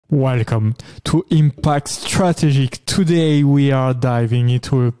Welcome to Impact Strategic. Today we are diving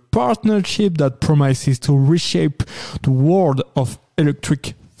into a partnership that promises to reshape the world of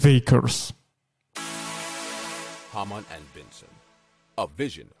electric vehicles. Hamann and Benson, a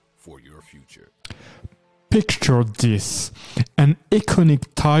vision for your future. Picture this, an iconic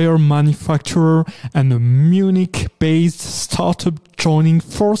tire manufacturer and a Munich-based startup joining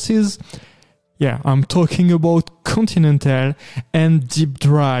forces. Yeah, I'm talking about Continental and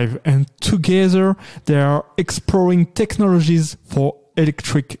Deepdrive, and together they are exploring technologies for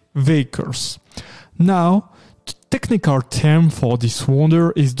electric vehicles. Now, the technical term for this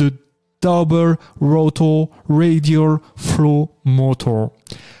wonder is the double rotor radial flow motor.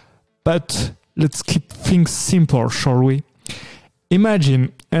 But let's keep things simple, shall we?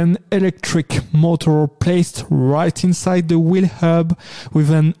 Imagine an electric motor placed right inside the wheel hub with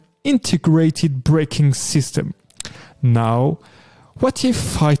an integrated braking system. Now, what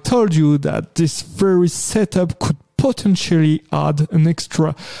if I told you that this very setup could potentially add an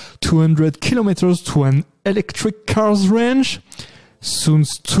extra 200 kilometers to an electric car's range?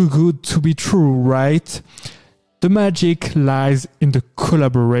 Sounds too good to be true, right? The magic lies in the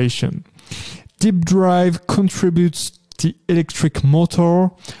collaboration. Deepdrive contributes the electric motor,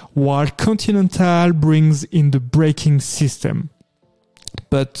 while Continental brings in the braking system.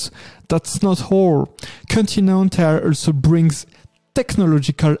 But that's not all. Continental also brings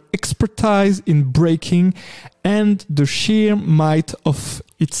technological expertise in braking and the sheer might of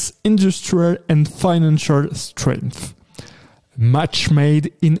its industrial and financial strength. A match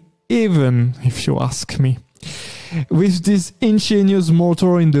made in heaven, if you ask me. With this ingenious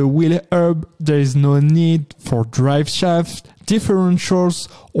motor in the wheel hub, there is no need for drive shafts, differentials,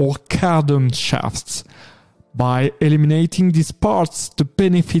 or cardan shafts. By eliminating these parts, the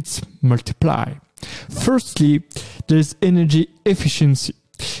benefits multiply. Firstly, there is energy efficiency.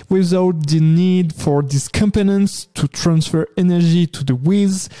 Without the need for these components to transfer energy to the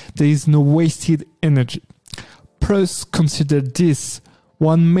wheels, there is no wasted energy. Plus, consider this.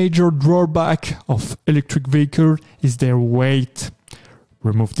 One major drawback of electric vehicles is their weight.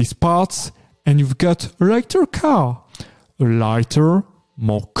 Remove these parts and you've got a lighter car. A lighter,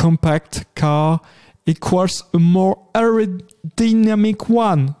 more compact car equals a more aerodynamic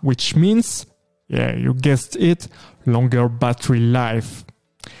one, which means, yeah, you guessed it, longer battery life.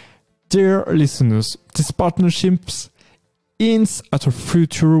 Dear listeners, these partnerships hints at a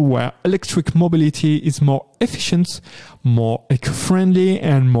future where electric mobility is more efficient, more eco-friendly,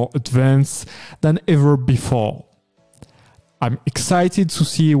 and more advanced than ever before. I'm excited to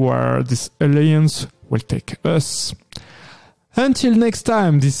see where this alliance will take us. Until next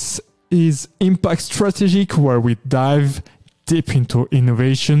time, this is Impact Strategic, where we dive deep into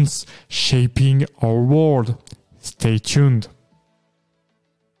innovations shaping our world. Stay tuned.